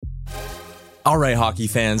All right, hockey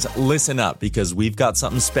fans, listen up because we've got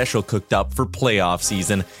something special cooked up for playoff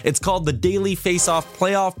season. It's called the Daily Face-Off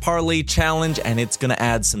Playoff Parlay Challenge, and it's going to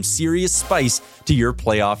add some serious spice to your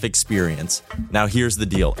playoff experience. Now, here's the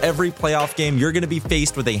deal. Every playoff game, you're going to be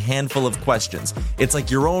faced with a handful of questions. It's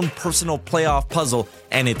like your own personal playoff puzzle,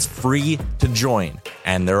 and it's free to join.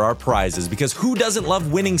 And there are prizes, because who doesn't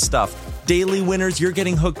love winning stuff? Daily winners, you're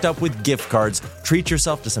getting hooked up with gift cards. Treat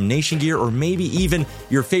yourself to some Nation gear or maybe even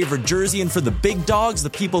your favorite jersey. And for the big dogs, the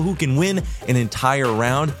people who can win an entire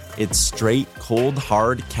round, it's straight, cold,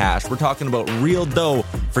 hard cash. We're talking about real dough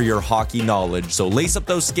for your hockey knowledge. So lace up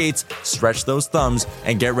those skates, stretch those thumbs,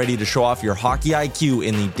 and get ready to show off your hockey IQ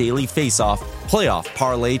in the Daily Face-Off Playoff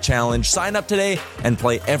Parlay Challenge. Sign up today and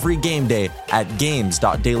play every game day at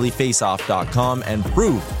games.dailyfaceoff.com and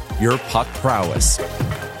prove your puck prowess.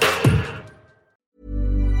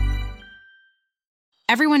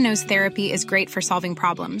 Everyone knows therapy is great for solving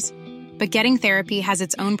problems, but getting therapy has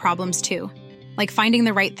its own problems too, like finding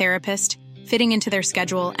the right therapist, fitting into their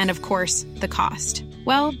schedule, and of course, the cost.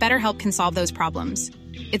 Well, BetterHelp can solve those problems.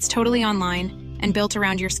 It's totally online and built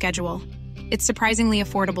around your schedule. It's surprisingly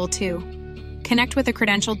affordable too. Connect with a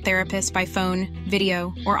credentialed therapist by phone,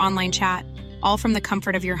 video, or online chat, all from the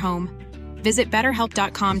comfort of your home. Visit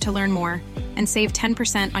BetterHelp.com to learn more and save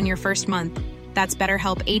 10% on your first month. That's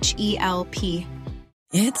BetterHelp, H-E-L-P.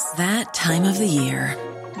 It's that time of the year.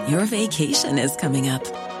 Your vacation is coming up.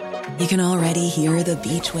 You can already hear the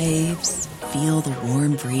beach waves, feel the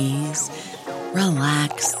warm breeze,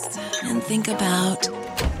 relax, and think about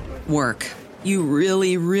work. You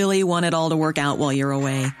really, really want it all to work out while you're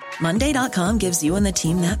away. Monday.com gives you and the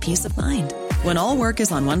team that peace of mind. When all work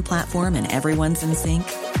is on one platform and everyone's in sync,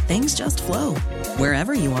 things just flow.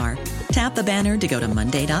 Wherever you are, tap the banner to go to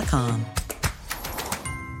Monday.com.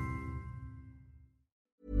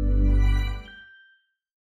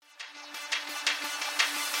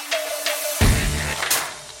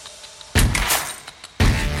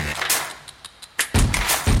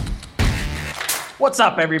 What's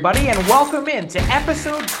up, everybody, and welcome in to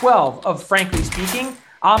episode 12 of Frankly Speaking.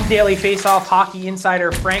 I'm Daily Face-Off hockey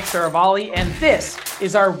insider Frank Saravalli, and this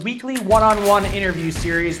is our weekly one-on-one interview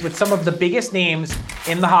series with some of the biggest names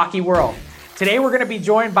in the hockey world. Today, we're going to be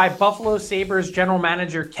joined by Buffalo Sabres general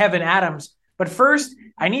manager Kevyn Adams. But first,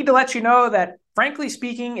 I need to let you know that Frankly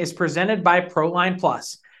Speaking is presented by Proline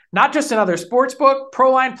Plus. Not just another sportsbook,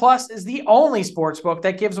 Proline Plus is the only sportsbook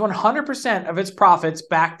that gives 100% of its profits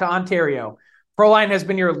back to Ontario. Proline has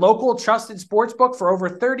been your local trusted sportsbook for over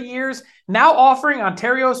 30 years, now offering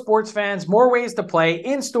Ontario sports fans more ways to play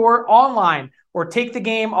in-store, online, or take the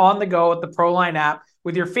game on the go with the Proline app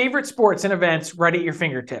with your favorite sports and events right at your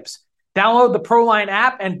fingertips. Download the Proline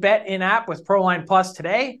app and bet in-app with Proline Plus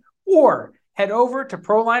today, or head over to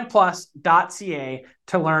prolineplus.ca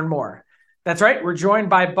to learn more. That's right, we're joined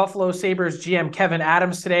by Buffalo Sabres GM Kevyn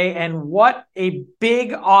Adams today, and what a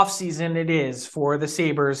big offseason it is for the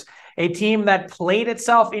Sabres. A team that played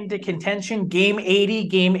itself into contention game 80,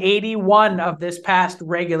 game 81 of this past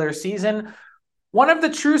regular season. One of the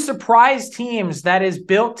true surprise teams that is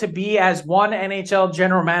built to be, as one NHL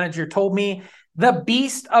general manager told me, the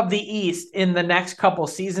beast of the East in the next couple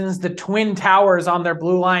seasons. The Twin Towers on their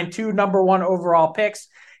blue line, 2 number 1 overall picks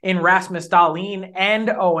in Rasmus Dahlin and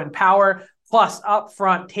Owen Power. Plus, up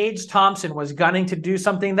front, Tage Thompson was gunning to do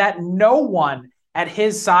something that no one at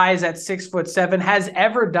his size at 6'7" has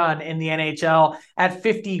ever done in the NHL at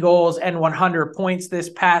 50 goals and 100 points this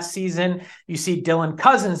past season. You see Dylan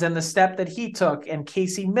Cousins and the step that he took, and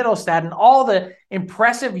Casey Middlestad, and all the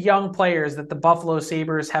impressive young players that the Buffalo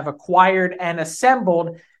Sabres have acquired and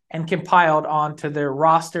assembled and compiled onto their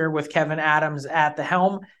roster with Kevyn Adams at the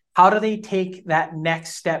helm. How do they take that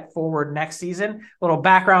next step forward next season? A little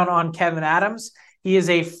background on Kevyn Adams. He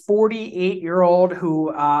is a 48-year-old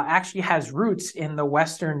who actually has roots in the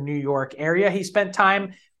Western New York area. He spent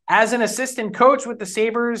time as an assistant coach with the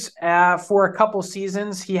Sabres for a couple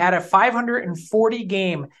seasons. He had a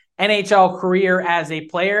 540-game NHL career as a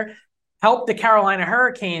player, helped the Carolina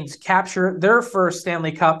Hurricanes capture their first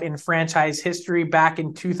Stanley Cup in franchise history back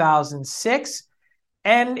in 2006.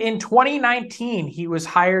 And in 2019, he was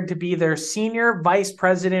hired to be their senior vice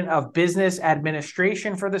president of business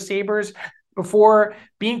administration for the Sabres, before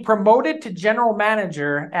being promoted to general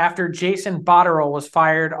manager after Jason Botterill was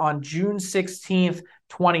fired on June 16th,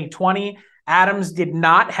 2020. Adams did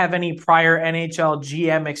not have any prior NHL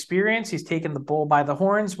GM experience. He's taken the bull by the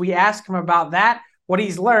horns. We asked him about that, what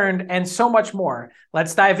he's learned, and so much more.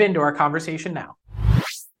 Let's dive into our conversation now.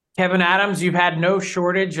 Kevyn Adams, you've had no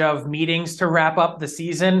shortage of meetings to wrap up the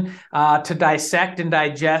season, to dissect and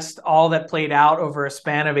digest all that played out over a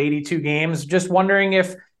span of 82 games. Just wondering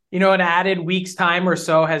if an added week's time or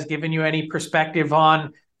so has given you any perspective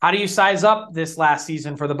on how do you size up this last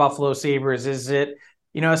season for the Buffalo Sabres? Is it,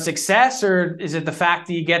 a success, or is it the fact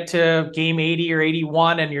that you get to game 80 or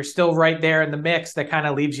 81 and you're still right there in the mix that kind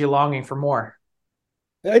of leaves you longing for more?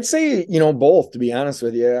 I'd say, both, to be honest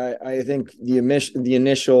with you. I think the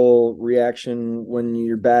initial reaction when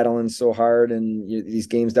you're battling so hard and these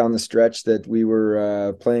games down the stretch that we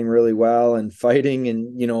were playing really well and fighting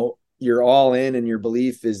and, you're all in and your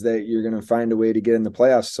belief is that you're going to find a way to get in the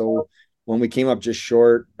playoffs. So when we came up just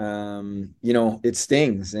short, it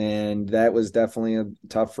stings. And that was definitely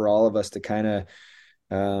tough for all of us to kind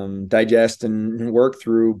of digest and work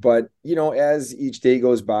through. But, as each day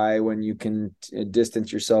goes by, when you can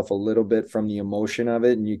distance yourself a little bit from the emotion of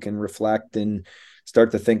it and you can reflect and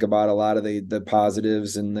start to think about a lot of the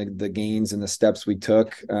positives and the gains and the steps we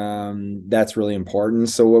took, that's really important.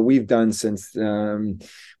 So what we've done since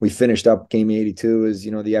we finished up game 82 is,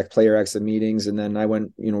 the player exit meetings. And then I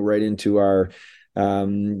went, right into our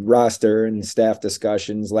roster and staff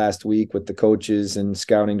discussions last week with the coaches and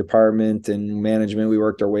scouting department and management. We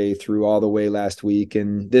worked our way through all the way last week,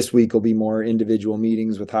 and this week will be more individual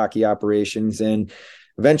meetings with hockey operations. And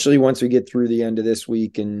eventually, once we get through the end of this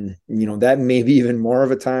week, and that may be even more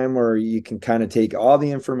of a time where you can kind of take all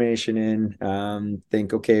the information in,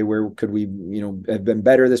 think, okay, where could we have been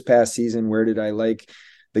better this past season? Where did I like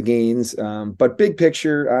the gains? But big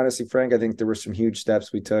picture, honestly, Frank, I think there were some huge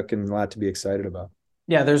steps we took and a lot to be excited about.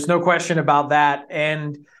 Yeah, there's no question about that.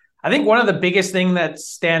 And I think one of the biggest thing that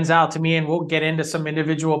stands out to me, and we'll get into some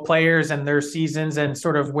individual players and their seasons and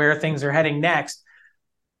sort of where things are heading next,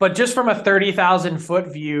 but just from a 30,000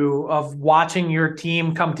 foot view of watching your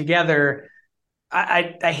team come together,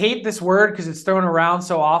 I hate this word because it's thrown around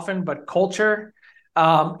so often, but culture.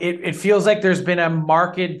 It feels like there's been a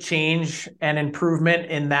marked change and improvement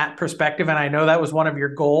in that perspective. And I know that was one of your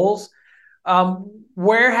goals.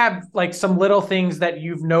 Where have some little things that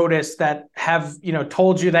you've noticed that have,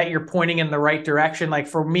 told you that you're pointing in the right direction? Like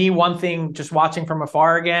for me, one thing just watching from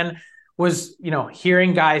afar again was,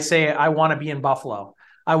 hearing guys say, I want to be in Buffalo.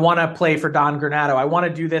 I want to play for Don Granato. I want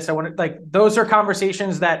to do this. I want to those are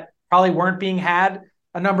conversations that probably weren't being had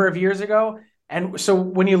a number of years ago. And so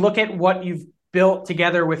when you look at what you've built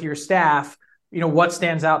together with your staff, what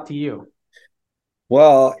stands out to you?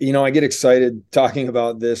 Well, I get excited talking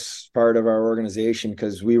about this part of our organization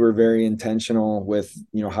because we were very intentional with,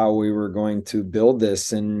 how we were going to build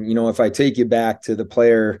this. And, if I take you back to the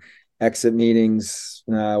player exit meetings,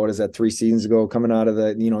 3 seasons ago, coming out of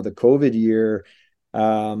the COVID year,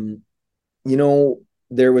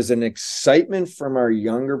 there was an excitement from our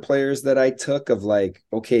younger players that I took of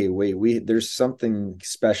okay, wait, there's something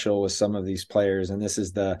special with some of these players. And this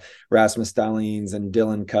is the Rasmus Dahlins and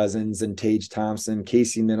Dylan Cousins and Tage Thompson,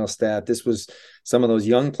 Casey Middlestat. This was some of those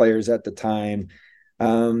young players at the time.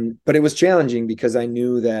 But it was challenging because I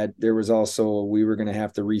knew that there was also, we were going to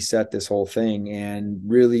have to reset this whole thing and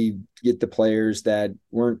really get the players that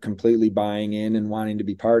weren't completely buying in and wanting to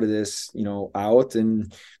be part of this, out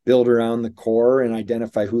and build around the core and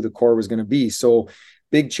identify who the core was going to be. So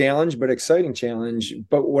big challenge, but exciting challenge.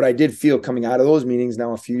 But what I did feel coming out of those meetings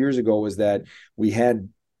now a few years ago was that we had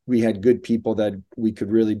good people that we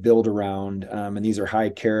could really build around. And these are high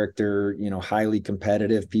character, highly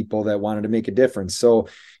competitive people that wanted to make a difference. So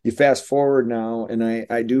you fast forward now, and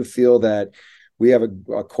I do feel that we have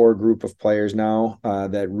a core group of players now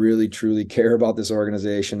that really, truly care about this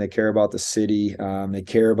organization. They care about the city. They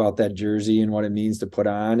care about that jersey and what it means to put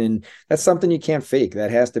on. And that's something you can't fake. That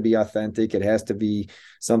has to be authentic. It has to be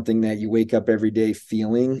something that you wake up every day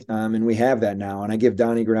feeling. And we have that now. And I give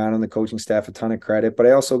Donnie Granato and the coaching staff a ton of credit, but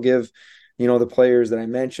I also give, the players that I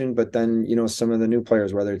mentioned, but then, some of the new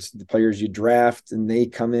players, whether it's the players you draft and they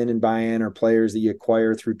come in and buy in, or players that you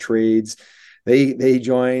acquire through trades, they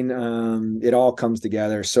join. It all comes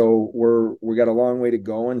together. So we got a long way to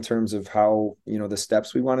go in terms of how, the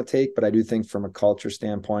steps we want to take. But I do think from a culture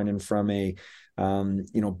standpoint and from a,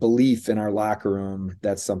 belief in our locker room,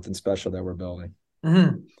 that's something special that we're building.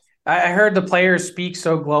 Mm-hmm. I heard the players speak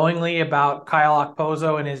so glowingly about Kyle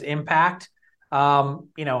Okposo and his impact.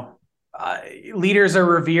 Leaders are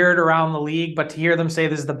revered around the league, but to hear them say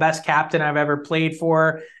this is the best captain I've ever played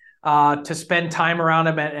for, to spend time around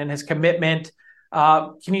him and his commitment.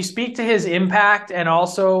 Can you speak to his impact? And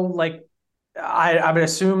also, I would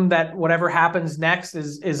assume that whatever happens next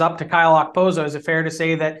is up to Kyle Okposo. Is it fair to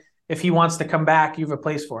say that if he wants to come back, you have a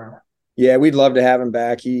place for him? Yeah, we'd love to have him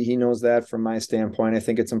back. He knows that from my standpoint. I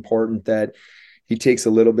think it's important that he takes a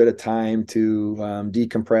little bit of time to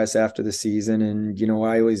decompress after the season. And,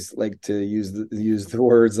 I always like to use the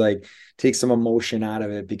words like take some emotion out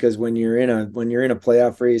of it, because when you're in a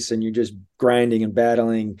playoff race and you're just grinding and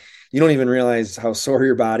battling, you don't even realize how sore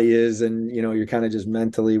your body is. And, you're kind of just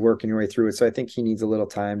mentally working your way through it. So I think he needs a little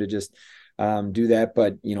time to just do that.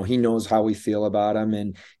 But, he knows how we feel about him.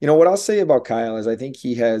 And, what I'll say about Kyle is I think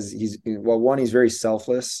he's very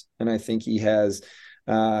selfless. And I think he has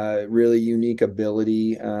really unique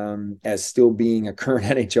ability as still being a current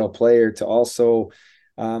NHL player to also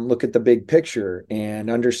look at the big picture and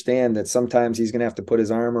understand that sometimes he's going to have to put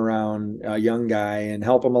his arm around a young guy and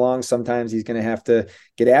help him along. Sometimes he's going to have to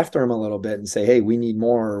get after him a little bit and say, hey, we need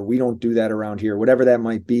more, or we don't do that around here, whatever that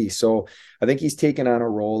might be. So I think he's taken on a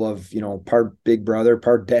role of, part big brother,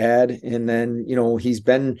 part dad. And then, he's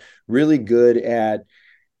been really good at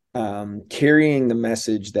carrying the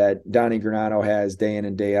message that Donnie Granato has day in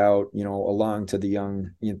and day out, along to the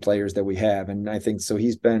young players that we have. And I think so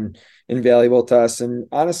he's been invaluable to us. And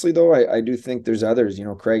honestly, though, I do think there's others.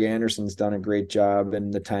 Craig Anderson's done a great job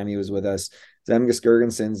in the time he was with us. Zemgus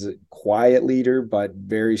Girgenson's a quiet leader, but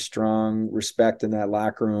very strong respect in that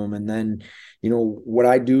locker room. And then, what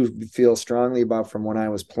I do feel strongly about from when I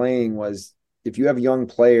was playing was if you have young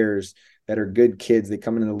players that are good kids, they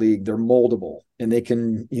come into the league, they're moldable, and they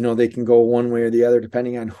can go one way or the other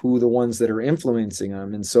depending on who the ones that are influencing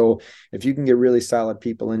them. And so if you can get really solid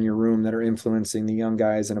people in your room that are influencing the young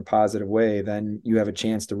guys in a positive way, then you have a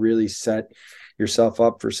chance to really set yourself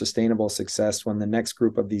up for sustainable success when the next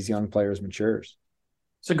group of these young players matures.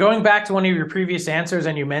 So going back to one of your previous answers,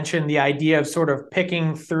 and you mentioned the idea of sort of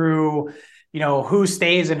picking through, who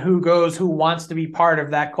stays and who goes, who wants to be part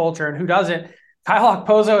of that culture and who doesn't. Kyle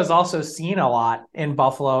Okposo has also seen a lot in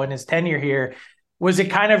Buffalo in his tenure here. Was it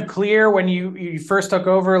kind of clear when you first took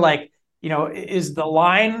over, like, is the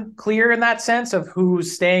line clear in that sense of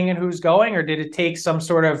who's staying and who's going, or did it take some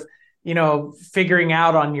sort of, figuring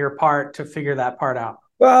out on your part to figure that part out?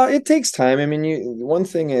 Well, it takes time. I mean, one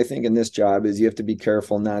thing I think in this job is you have to be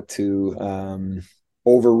careful not to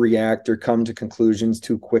overreact or come to conclusions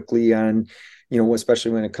too quickly on, especially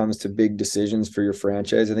when it comes to big decisions for your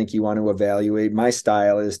franchise. I think you want to evaluate. My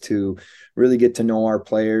style is to really get to know our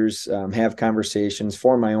players, have conversations,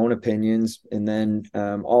 form my own opinions, and then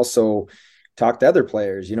also talk to other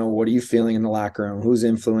players. What are you feeling in the locker room? Who's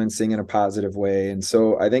influencing in a positive way? And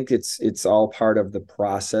so I think it's all part of the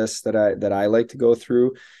process that I like to go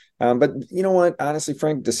through. But you know what, honestly,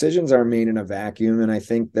 Frank, decisions are made in a vacuum. And I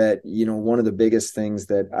think that, one of the biggest things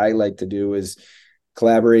that I like to do is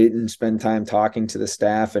collaborate and spend time talking to the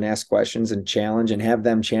staff and ask questions and challenge and have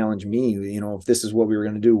them challenge me, if this is what we were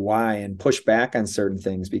going to do, why, and push back on certain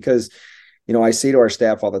things. Because, I say to our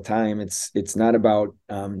staff all the time, it's not about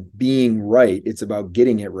being right. It's about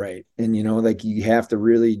getting it right. And, you have to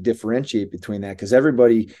really differentiate between that, because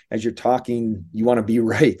everybody, as you're talking, you want to be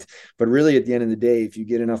right. But really at the end of the day, if you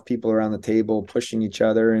get enough people around the table pushing each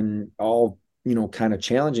other and all, kind of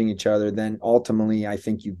challenging each other, then ultimately I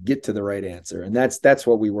think you get to the right answer. And that's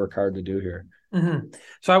what we work hard to do here. Mm-hmm.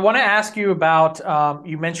 So I want to ask you about,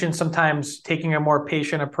 you mentioned sometimes taking a more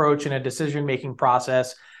patient approach in a decision-making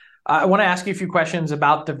process. I want to ask you a few questions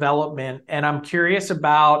about development, and I'm curious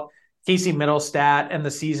about Casey Middlestat and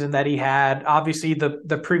the season that he had. Obviously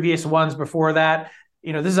the previous ones before that,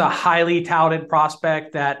 this is a highly touted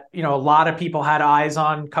prospect that, a lot of people had eyes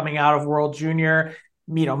on coming out of World Junior,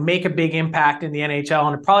 make a big impact in the NHL,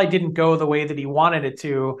 and it probably didn't go the way that he wanted it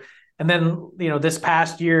to. And then, this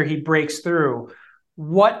past year he breaks through.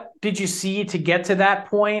 What did you see to get to that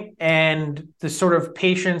point, and the sort of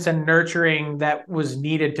patience and nurturing that was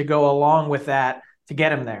needed to go along with that to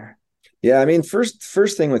get him there? Yeah, I mean,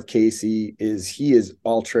 first thing with Casey is he is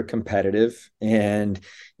ultra competitive. And,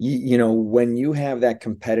 when you have that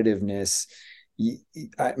competitiveness,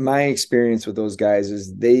 my experience with those guys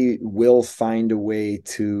is they will find a way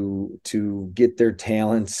to get their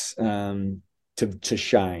talents to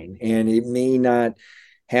shine. And it may not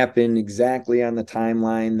happen exactly on the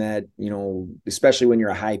timeline that, especially when you're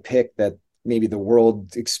a high pick, that maybe the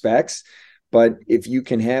world expects. But if you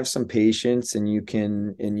can have some patience and you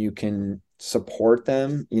can support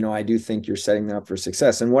them, I do think you're setting them up for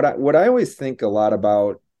success. And what I always think a lot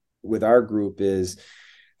about with our group is,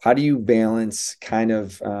 how do you balance kind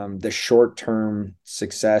of the short-term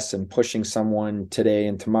success and pushing someone today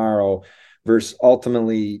and tomorrow versus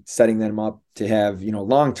ultimately setting them up to have,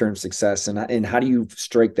 long-term success, and how do you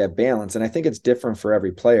strike that balance? And I think it's different for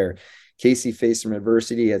every player. Casey faced some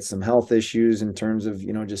adversity, had some health issues in terms of,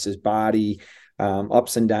 just his body,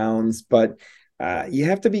 ups and downs. But you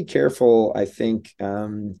have to be careful, I think,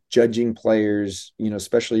 judging players,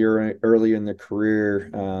 especially early in their career,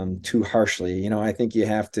 too harshly. I think you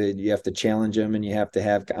have to challenge them and you have to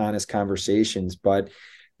have honest conversations. But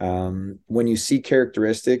when you see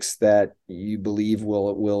characteristics that you believe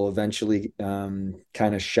will eventually kind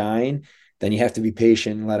of shine, then you have to be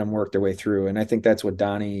patient and let them work their way through. And I think that's what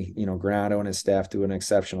Donnie, Granato and his staff do an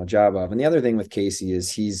exceptional job of. And the other thing with Casey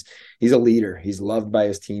is he's a leader. He's loved by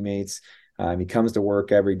his teammates. He comes to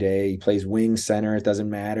work every day. He plays wing, center. It doesn't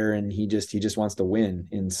matter. And he just wants to win.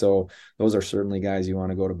 And so those are certainly guys you want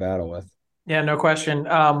to go to battle with. Yeah, no question.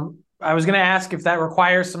 I was going to ask if that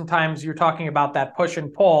requires, sometimes you're talking about that push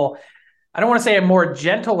and pull. I don't want to say a more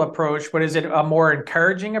gentle approach, but is it a more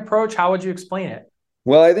encouraging approach? How would you explain it?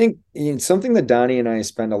 Well, I think something that Donnie and I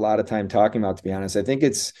spend a lot of time talking about, to be honest. I think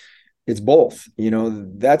it's both.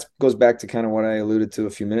 That goes back to kind of what I alluded to a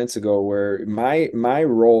few minutes ago, where my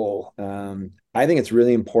role, I think it's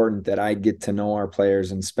really important that I get to know our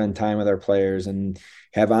players and spend time with our players and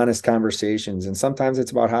have honest conversations. And sometimes it's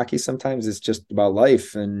about hockey. Sometimes it's just about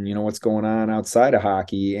life and, what's going on outside of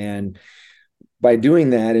hockey. And by doing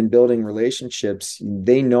that and building relationships,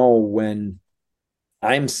 they know when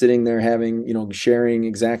I'm sitting there having, sharing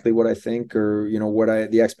exactly what I think or, what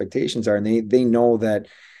the expectations are. And they know that,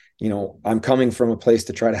 I'm coming from a place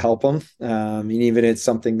to try to help them. And even it's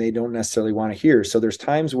something they don't necessarily want to hear. So there's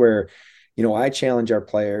times where, I challenge our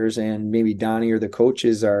players and maybe Donnie or the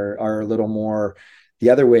coaches are a little more the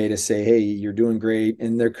other way to say, hey, you're doing great.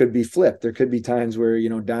 And there could be flip. There could be times where,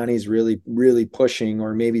 Donnie's really, really pushing,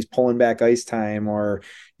 or maybe he's pulling back ice time or,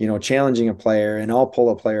 challenging a player, and I'll pull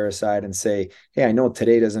a player aside and say, hey, I know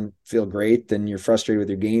today doesn't feel great and you're frustrated with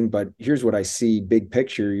your game, but here's what I see big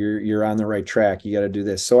picture. You're on the right track. You got to do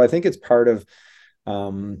this. So I think it's part of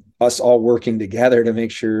us all working together to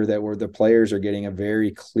make sure that the players are getting a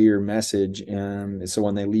very clear message. And so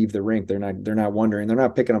when they leave the rink, they're not wondering, they're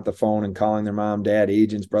not picking up the phone and calling their mom, dad,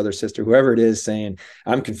 agents, brother, sister, whoever it is, saying,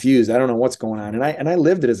 I'm confused. I don't know what's going on. And I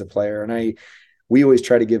lived it as a player. And we always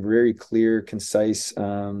try to give very clear, concise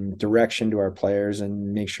direction to our players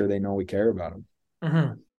and make sure they know we care about them.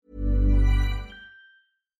 Mm-hmm.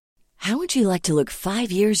 How would you like to look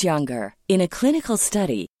 5 years younger? In a clinical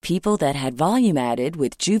study, people that had volume added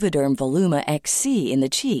with Juvederm Voluma XC in the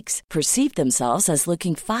cheeks perceived themselves as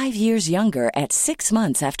looking 5 years younger at 6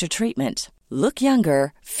 months after treatment. Look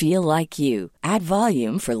younger, feel like you. Add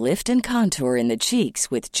volume for lift and contour in the cheeks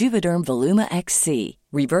with Juvederm Voluma XC.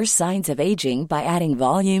 Reverse signs of aging by adding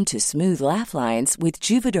volume to smooth laugh lines with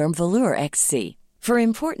Juvederm Volure XC. For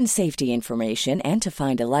important safety information and to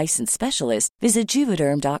find a licensed specialist, visit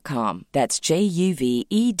Juvederm.com. That's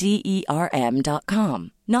JUVEDERM.com.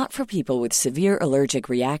 Not for people with severe allergic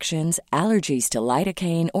reactions, allergies to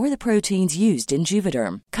lidocaine, or the proteins used in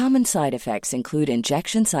Juvederm. Common side effects include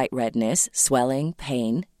injection site redness, swelling,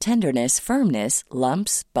 pain, tenderness, firmness,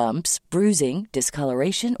 lumps, bumps, bruising,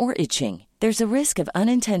 discoloration, or itching. There's a risk of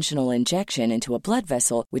unintentional injection into a blood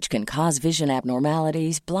vessel, which can cause vision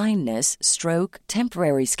abnormalities, blindness, stroke,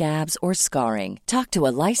 temporary scabs, or scarring. Talk to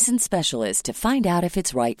a licensed specialist to find out if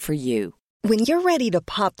it's right for you. When you're ready to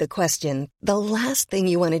pop the question, the last thing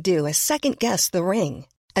you want to do is second-guess the ring.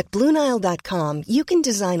 At BlueNile.com, you can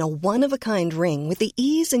design a one-of-a-kind ring with the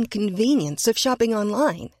ease and convenience of shopping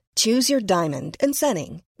online. Choose your diamond and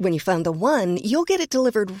setting. When you find the one, you'll get it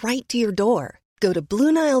delivered right to your door. Go to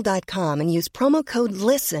BlueNile.com and use promo code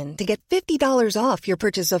LISTEN to get $50 off your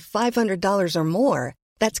purchase of $500 or more.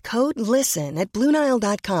 That's code LISTEN at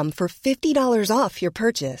BlueNile.com for $50 off your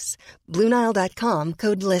purchase. BlueNile.com,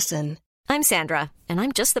 code LISTEN. I'm Sandra, and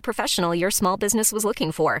I'm just the professional your small business was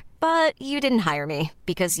looking for. But you didn't hire me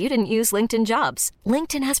because you didn't use LinkedIn Jobs.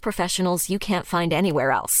 LinkedIn has professionals you can't find anywhere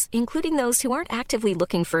else, including those who aren't actively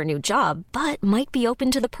looking for a new job, but might be open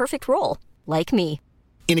to the perfect role, like me.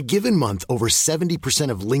 In a given month, over 70%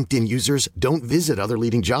 of LinkedIn users don't visit other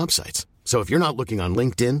leading job sites. So if you're not looking on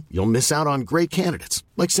LinkedIn, you'll miss out on great candidates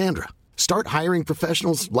like Sandra. Start hiring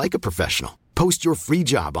professionals like a professional. Post your free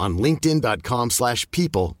job on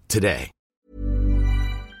linkedin.com/people today.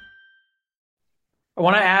 I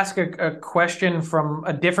want to ask a question from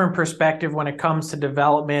a different perspective when it comes to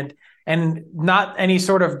development, and not any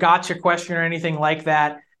sort of gotcha question or anything like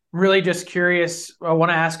that. I'm really just curious. I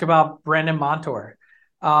want to ask about Brandon Montour.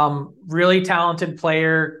 Really talented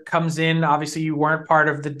player, comes in. Obviously, you weren't part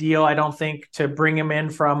of the deal, I don't think, to bring him in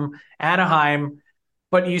from Anaheim.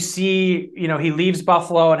 But you see, he leaves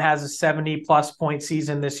Buffalo and has a 70-plus point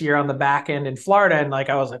season this year on the back end in Florida. And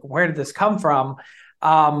I was like, where did this come from?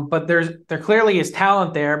 But there clearly is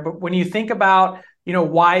talent there. But when you think about,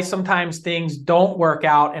 why sometimes things don't work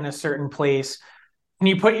out in a certain place, Can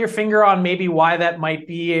you put your finger on maybe why that might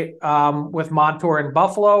be with Montour in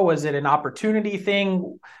Buffalo? Was it an opportunity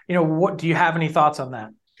thing? What do you have any thoughts on that?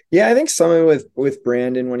 Yeah, I think some of it with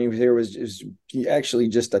Brandon when he was here was actually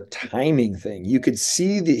just a timing thing. You could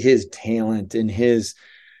see his talent and his,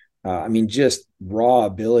 just raw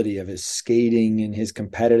ability of his skating and his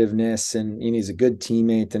competitiveness. And he's a good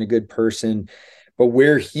teammate and a good person. But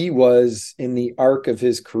where he was in the arc of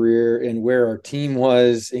his career and where our team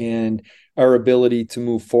was and our ability to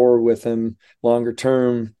move forward with him longer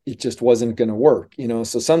term, it just wasn't going to work,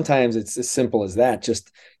 So sometimes it's as simple as that,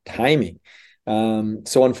 just timing.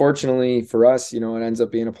 So unfortunately for us, it ends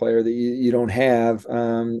up being a player that you don't have.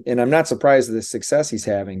 And I'm not surprised at the success he's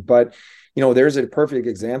having, but there's a perfect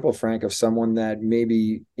example, Frank, of someone that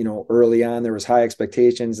maybe, early on there was high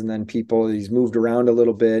expectations and then he's moved around a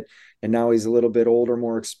little bit and now he's a little bit older,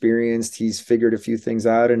 more experienced. He's figured a few things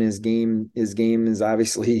out and his game is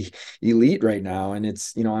obviously elite right now. And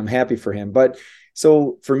it's, I'm happy for him. But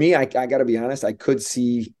so for me, I got to be honest, I could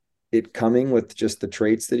see it coming with just the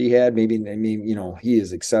traits that he had. Maybe, he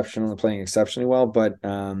is exceptional and playing exceptionally well, but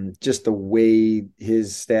just the way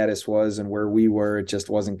his status was and where we were, it just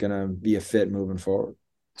wasn't going to be a fit moving forward.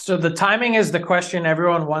 So the timing is the question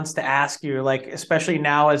everyone wants to ask you, like, especially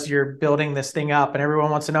now as you're building this thing up and everyone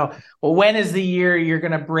wants to know, well, when is the year you're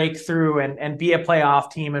going to break through and be a playoff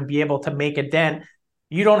team and be able to make a dent?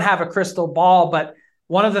 You don't have a crystal ball, but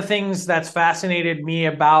one of the things that's fascinated me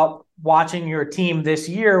about watching your team this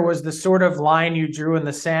year was the sort of line you drew in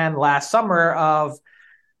the sand last summer of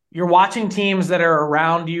you're watching teams that are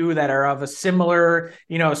around you that are of a similar,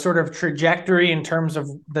 sort of trajectory in terms of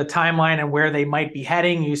the timeline and where they might be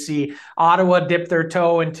heading. You see Ottawa dip their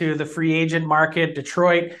toe into the free agent market,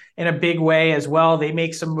 Detroit in a big way as well. They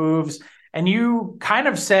make some moves. And you kind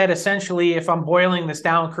of said, essentially, if I'm boiling this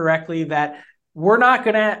down correctly, that we're not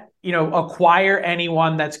going to, acquire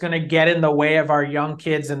anyone that's going to get in the way of our young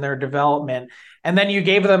kids and their development. And then you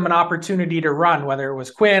gave them an opportunity to run, whether it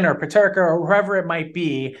was Quinn or Peterka or whoever it might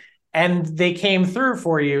be, and they came through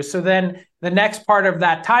for you. So then the next part of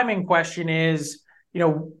that timing question is,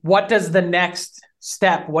 what does the next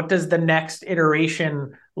step, what does the next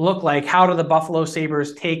iteration look like? How do the Buffalo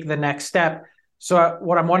Sabres take the next step? So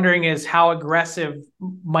what I'm wondering is how aggressive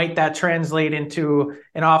might that translate into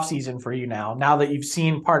an offseason for you now that you've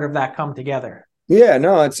seen part of that come together? Yeah,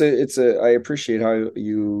 no, I appreciate how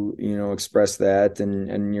you express that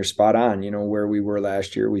and you're spot on. Where we were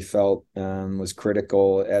last year, we felt was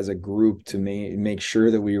critical as a group to make sure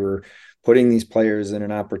that we were putting these players in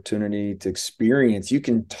an opportunity to experience. You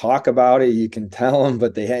can talk about it, you can tell them,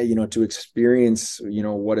 but they had, to experience,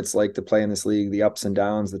 what it's like to play in this league, the ups and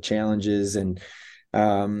downs, the challenges. And,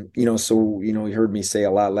 you heard me say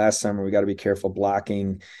a lot last summer, we got to be careful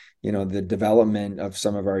blocking, the development of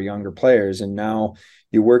some of our younger players. And now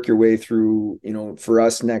you work your way through, for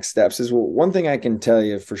us, next steps is one thing I can tell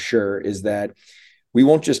you for sure is that we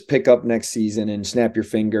won't just pick up next season and snap your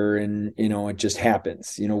finger and, it just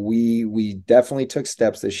happens. We definitely took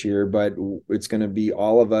steps this year, but it's going to be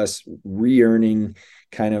all of us re-earning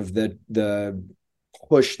kind of the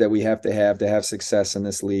push that we have to have success in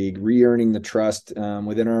this league, re-earning the trust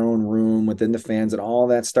within our own room, within the fans, and all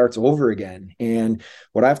that starts over again. And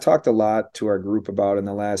what I've talked a lot to our group about in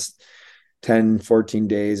the last 10, 14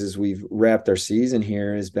 days as we've wrapped our season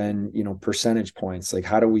here has been, percentage points. Like,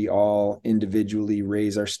 how do we all individually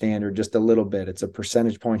raise our standard just a little bit? It's a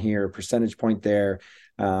percentage point here, a percentage point there,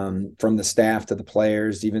 from the staff to the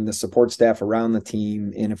players, even the support staff around the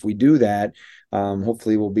team. And if we do that,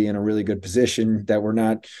 hopefully we'll be in a really good position that we're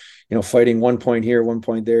not, fighting 1 point here, 1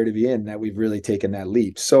 point there to be in, that we've really taken that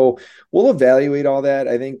leap. So we'll evaluate all that.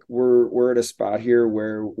 I think we're at a spot here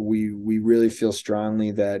where we really feel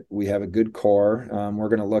strongly that we have a good core. We're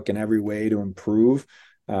going to look in every way to improve.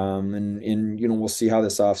 And we'll see how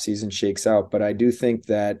this offseason shakes out. But I do think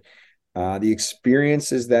that the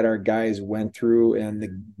experiences that our guys went through and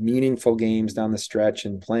the meaningful games down the stretch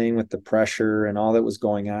and playing with the pressure and all that was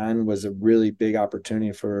going on was a really big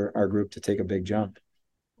opportunity for our group to take a big jump.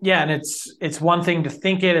 Yeah, and it's one thing to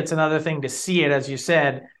think it, it's another thing to see it, as you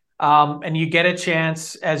said. And you get a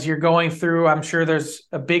chance as you're going through, I'm sure there's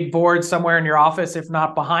a big board somewhere in your office, if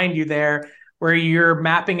not behind you there, where you're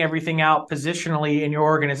mapping everything out positionally in your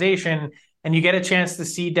organization, and you get a chance to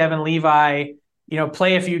see Devin Levi,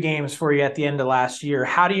 play a few games for you at the end of last year.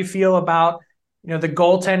 How do you feel about, the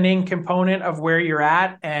goaltending component of where you're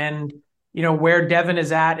at and, where Devin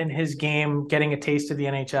is at in his game, getting a taste of the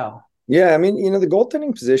NHL? Yeah, I mean, the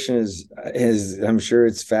goaltending position is I'm sure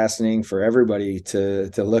it's fascinating for everybody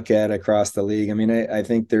to look at across the league. I mean, I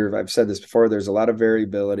think I've said this before, there's a lot of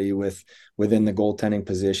variability within the goaltending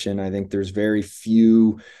position. I think there's very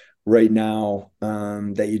few right now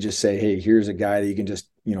that you just say, hey, here's a guy that you can just,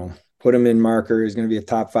 put him in marker. He's going to be a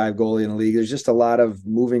top 5 goalie in the league. There's just a lot of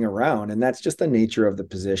moving around, and that's just the nature of the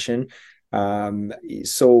position.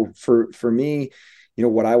 So for me,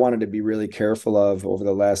 what I wanted to be really careful of over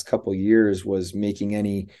the last couple of years was making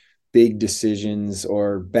any big decisions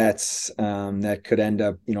or bets that could end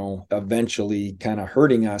up, eventually kind of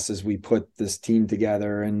hurting us as we put this team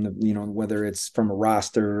together, and whether it's from a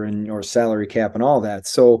roster and or salary cap and all that.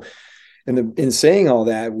 So, in saying all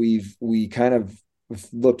that, we kind of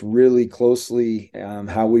looked really closely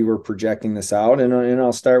how we were projecting this out, and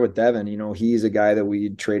I'll start with Devin. He's a guy that we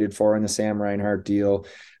traded for in the Sam Reinhart deal.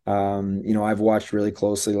 I've watched really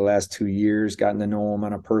closely the last 2 years, gotten to know him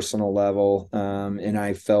on a personal level. And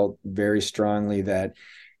I felt very strongly that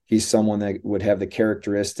he's someone that would have the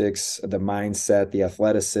characteristics, the mindset, the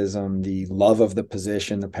athleticism, the love of the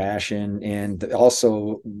position, the passion, and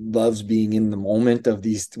also loves being in the moment of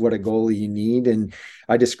what a goalie you need. And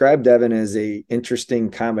I described Devin as a interesting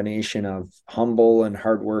combination of humble and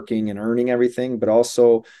hardworking and earning everything, but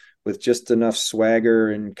also with just enough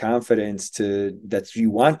swagger and confidence that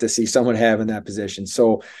you want to see someone have in that position.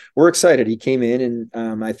 So we're excited. He came in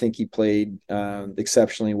and I think he played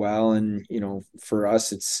exceptionally well. And, for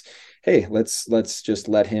us, it's, hey, let's just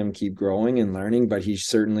let him keep growing and learning, but he's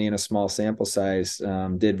certainly in a small sample size,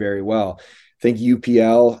 did very well. I think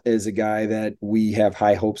UPL is a guy that we have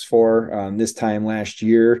high hopes for. This time last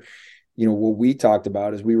year, what we talked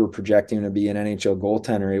about is we were projecting to be an NHL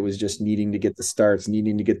goaltender. It was just needing to get the starts,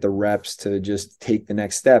 needing to get the reps to just take the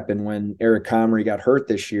next step. And when Eric Comrie got hurt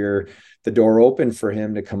this year, the door opened for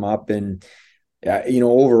him to come up. And,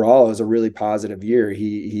 overall, it was a really positive year.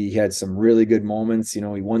 He had some really good moments. He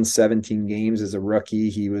won 17 games as a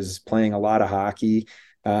rookie. He was playing a lot of hockey.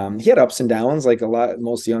 He had ups and downs like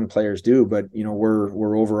most young players do, but,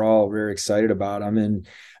 we're overall very excited about him. And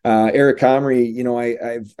Eric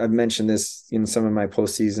Comrie, I've mentioned this in some of my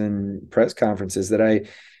postseason press conferences that I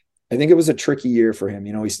think it was a tricky year for him.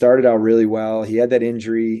 He started out really well. He had that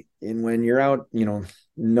injury, and when you're out,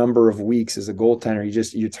 number of weeks as a goaltender,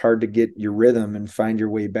 it's hard to get your rhythm and find your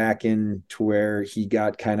way back in to where he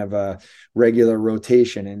got kind of a regular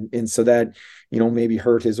rotation, and so that maybe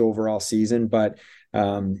hurt his overall season, but.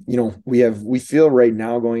 We feel right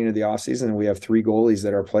now going into the offseason, and we have 3 goalies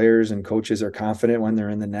that our players and coaches are confident when they're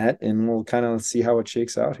in the net, and we'll kind of see how it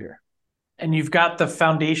shakes out here. And you've got the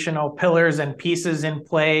foundational pillars and pieces in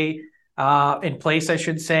place, I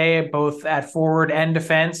should say, both at forward and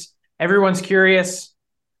defense. Everyone's curious,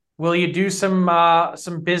 will you do some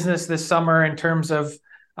business this summer in terms of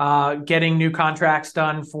getting new contracts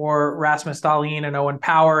done for Rasmus Dahlin and Owen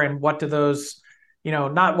Power, and what do those,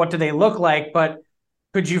 not what do they look like, but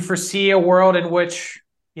could you foresee a world in which,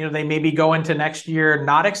 they maybe go into next year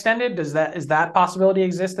not extended? Is that possibility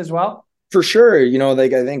exist as well? For sure. I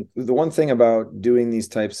think the one thing about having these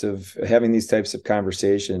types of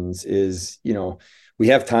conversations is, we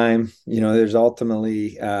have time, there's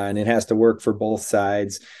ultimately, and it has to work for both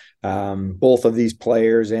sides. Both of these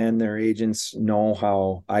players and their agents know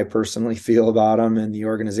how I personally feel about them and the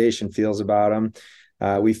organization feels about them.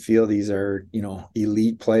 We feel these are,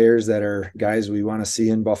 elite players that are guys we want to see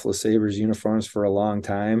in Buffalo Sabres uniforms for a long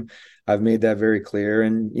time. I've made that very clear,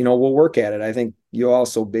 and, we'll work at it. I think you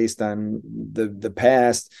also, based on the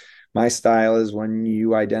past, my style is when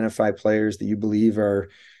you identify players that you believe are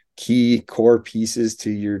key core pieces to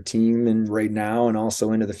your team and right now and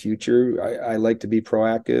also into the future, I like to be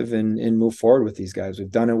proactive and move forward with these guys. We've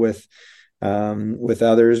done it with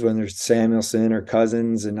others when there's Samuelson or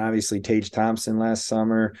Cousins, and obviously Tage Thompson last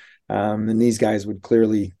summer. And these guys would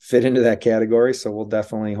clearly fit into that category. So we'll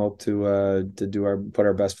definitely hope to put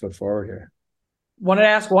our best foot forward here. Wanted to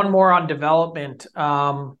ask one more on development.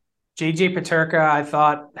 JJ Peterka, I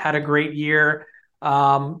thought, had a great year.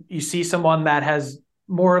 You see someone that has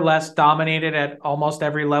more or less dominated at almost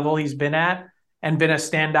every level he's been at and been a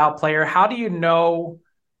standout player. How do you know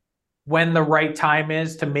when the right time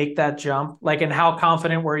is to make that jump? And how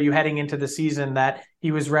confident were you heading into the season that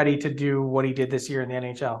he was ready to do what he did this year in the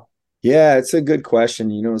NHL? Yeah, it's a good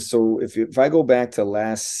question. So if I go back to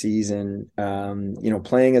last season,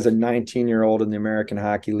 playing as a 19-year-old in the American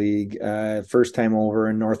Hockey League, first time over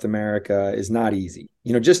in North America is not easy.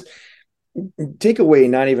 Just take away,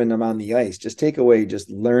 not even on the ice, just take away just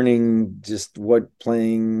learning just what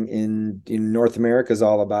playing in North America is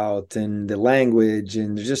all about, and the language,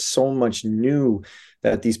 and there's just so much new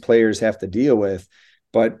that these players have to deal with.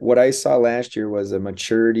 But what I saw last year was a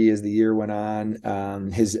maturity as the year went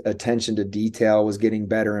on. His attention to detail was getting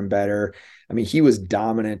better and better. I mean, he was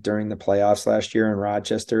dominant during the playoffs last year in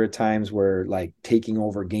Rochester at times, where like taking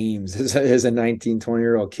over games as a 19,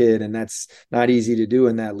 20-year-old kid. And that's not easy to do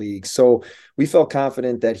in that league. So we felt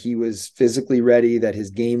confident that he was physically ready, that his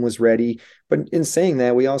game was ready. But in saying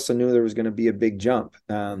that, we also knew there was going to be a big jump.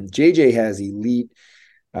 JJ has elite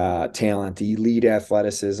talent, elite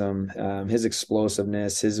athleticism, his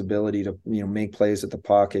explosiveness, his ability to make plays with the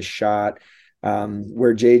puck, his shot.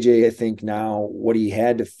 Where JJ, I think now what he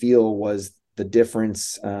had to feel was the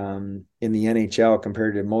difference in the NHL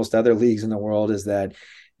compared to most other leagues in the world is that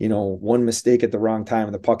one mistake at the wrong time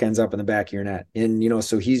and the puck ends up in the back of your net. And,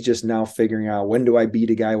 so he's just now figuring out, when do I beat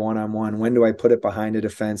a guy one-on-one? When do I put it behind a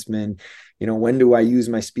defenseman? When do I use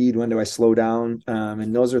my speed? When do I slow down?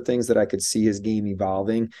 And those are things that I could see his game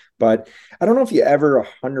evolving. But I don't know if you ever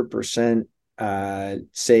 100%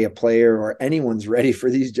 say a player or anyone's ready for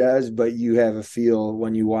these jobs, but you have a feel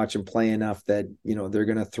when you watch them play enough that, they're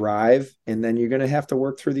going to thrive, and then you're going to have to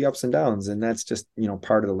work through the ups and downs. And that's just,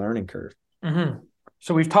 part of the learning curve. Mm-hmm.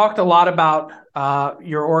 So we've talked a lot about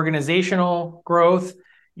your organizational growth,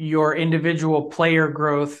 your individual player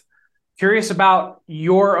growth. Curious about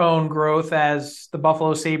your own growth as the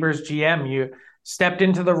Buffalo Sabres GM. You stepped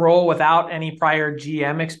into the role without any prior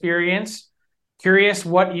GM experience. Curious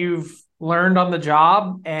what you've learned on the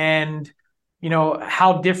job and,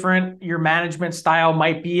 how different your management style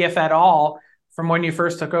might be, if at all, from when you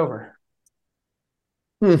first took over.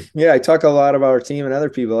 Yeah, I talk a lot about our team and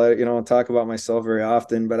other people. I don't talk about myself very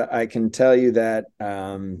often, but I can tell you that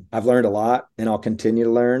I've learned a lot, and I'll continue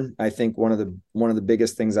to learn. I think one of the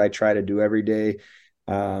biggest things I try to do every day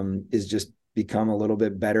is just become a little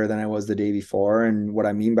bit better than I was the day before. And what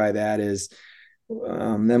I mean by that is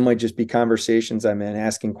that might just be conversations I'm in,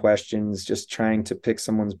 asking questions, just trying to pick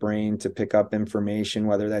someone's brain, to pick up information,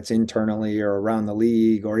 whether that's internally or around the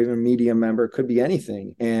league or even a media member. It could be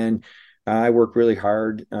anything. And I work really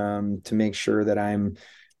hard to make sure that I'm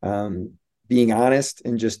being honest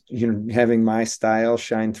and just having my style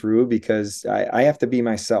shine through, because I have to be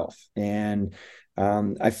myself. And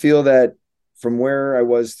I feel that from where I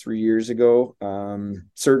was 3 years ago,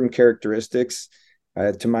 certain characteristics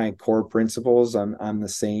to my core principles, I'm the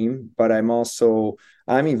same, but I'm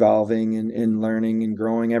evolving and learning and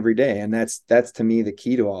growing every day, and that's to me the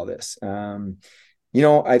key to all this.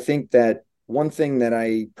 I think that one thing that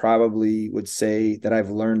I probably would say that I've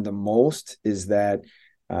learned the most is that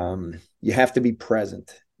you have to be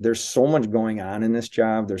present. There's so much going on in this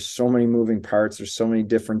job. There's so many moving parts. There's so many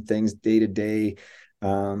different things day to day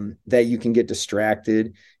that you can get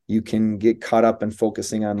distracted. You can get caught up in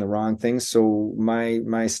focusing on the wrong things. So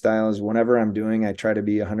my style is, whenever I'm doing, I try to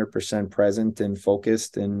be 100% present and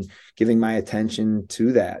focused and giving my attention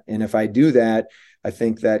to that. And if I do that, I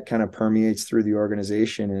think that kind of permeates through the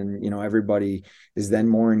organization, and, everybody is then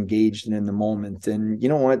more engaged and in the moment. And you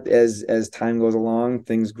know what, as time goes along,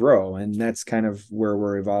 things grow, and that's kind of where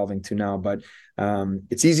we're evolving to now. But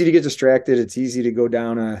it's easy to get distracted. It's easy to go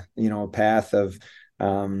down a path of,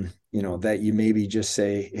 that you maybe just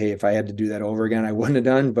say, hey, if I had to do that over again, I wouldn't have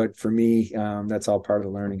done. But for me, that's all part of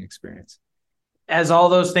the learning experience. As all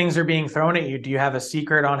those things are being thrown at you, do you have a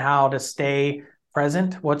secret on how to stay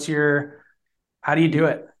present? How do you do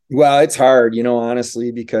it? Well, it's hard,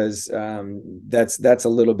 honestly, because that's a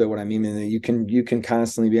little bit what I mean. You can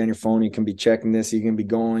constantly be on your phone. You can be checking this. You can be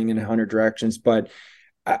going in 100 directions. But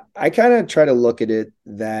I kind of try to look at it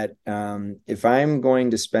that if I'm going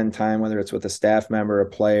to spend time, whether it's with a staff member, a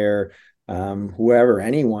player, whoever,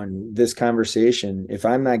 anyone, this conversation, if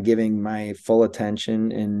I'm not giving my full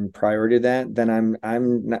attention and priority to that, then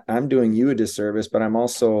I'm doing you a disservice, but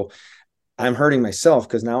I'm hurting myself,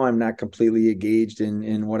 because now I'm not completely engaged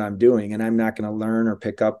in what I'm doing, and I'm not going to learn or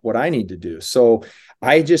pick up what I need to do. So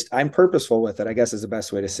I'm purposeful with it, I guess is the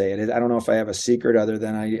best way to say it. I don't know if I have a secret other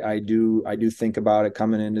than I do think about it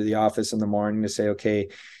coming into the office in the morning to say, okay,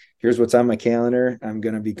 here's what's on my calendar. I'm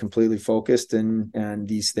going to be completely focused on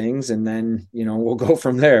these things, and then, we'll go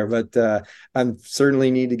from there. But I certainly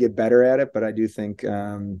need to get better at it. But I do think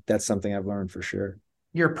that's something I've learned for sure.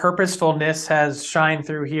 Your purposefulness has shined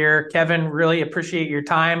through here. Kevin, really appreciate your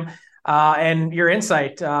time and your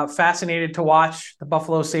insight. Fascinated to watch the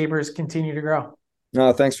Buffalo Sabres continue to grow.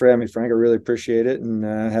 No, thanks for having me, Frank. I really appreciate it, and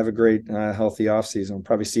have a great, healthy offseason. We'll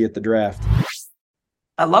probably see you at the draft.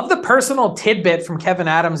 I love the personal tidbit from Kevyn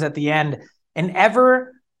Adams at the end. An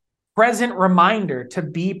ever-present reminder to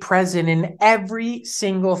be present in every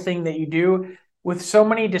single thing that you do. With so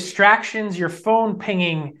many distractions, your phone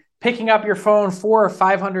picking up your phone 400 or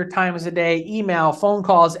 500 times a day, email, phone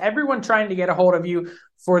calls, everyone trying to get a hold of you.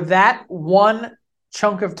 for that one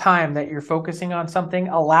chunk of time that you're focusing on something,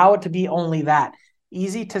 allow it to be only that.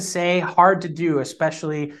 Easy to say, hard to do,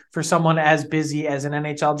 especially for someone as busy as an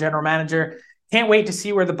NHL general manager. Can't wait to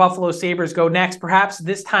see where the Buffalo Sabres go next. Perhaps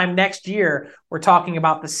this time next year, we're talking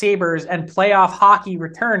about the Sabres and playoff hockey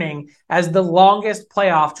returning as the longest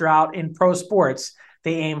playoff drought in pro sports.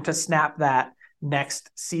 They aim to snap that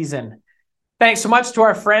next season. Thanks so much to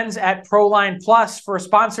our friends at Proline Plus for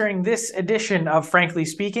sponsoring this edition of Frankly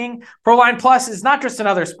Speaking. Proline Plus is not just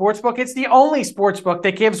another sportsbook, it's the only sportsbook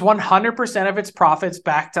that gives 100% of its profits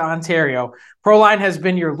back to Ontario. Proline has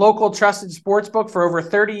been your local trusted sportsbook for over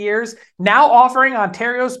 30 years, now offering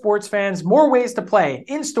Ontario sports fans more ways to play,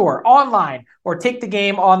 in-store, online, or take the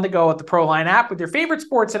game on the go at the Proline app with your favorite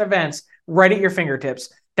sports and events right at your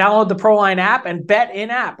fingertips. Download the Proline app and bet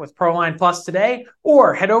in-app with Proline Plus today,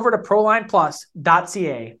 or head over to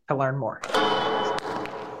ProlinePlus.ca to learn more.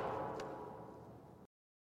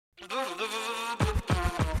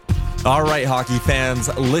 All right, hockey fans,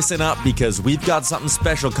 listen up because we've got something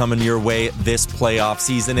special coming your way this playoff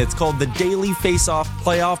season. It's called the Daily Face-Off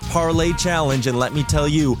Playoff Parlay Challenge, and let me tell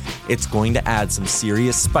you, it's going to add some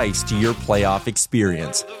serious spice to your playoff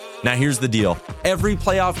experience. Now, here's the deal. Every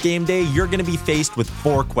playoff game day, you're going to be faced with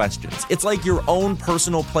 4 questions. It's like your own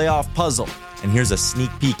personal playoff puzzle. And here's a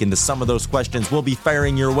sneak peek into some of those questions we'll be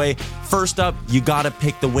firing your way. First up, you got to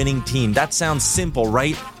pick the winning team. That sounds simple,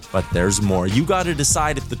 right? But there's more. You got to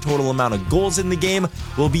decide if the total amount of goals in the game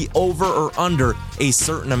will be over or under a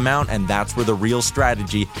certain amount, and that's where the real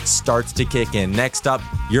strategy starts to kick in. Next up,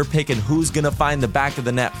 you're picking who's going to find the back of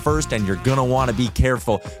the net first, and you're going to want to be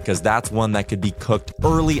careful because that's one that could be cooked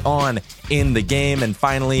early on in the game. And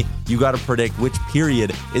finally, you got to predict which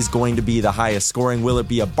period is going to be the highest scoring. Will it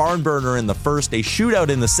be a barn burner in the first, a shootout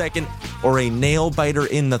in the second, or a nail biter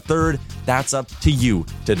in the third? That's up to you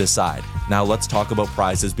to decide. Now let's talk about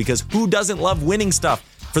prizes, because who doesn't love winning stuff?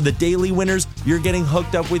 For the daily winners, you're getting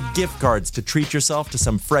hooked up with gift cards to treat yourself to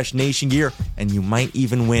some fresh Nation gear, and you might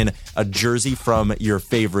even win a jersey from your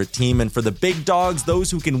favorite team. And for the big dogs, those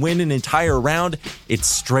who can win an entire round, it's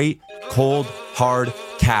straight, cold, hard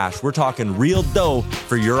cash. We're talking real dough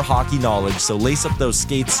for your hockey knowledge. So lace up those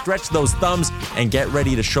skates, stretch those thumbs, and get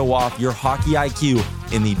ready to show off your hockey IQ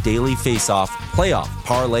in the Daily Face-Off Playoff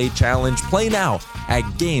Parlay Challenge. Play now at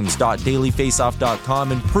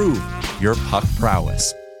games.dailyfaceoff.com and prove your puck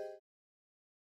prowess.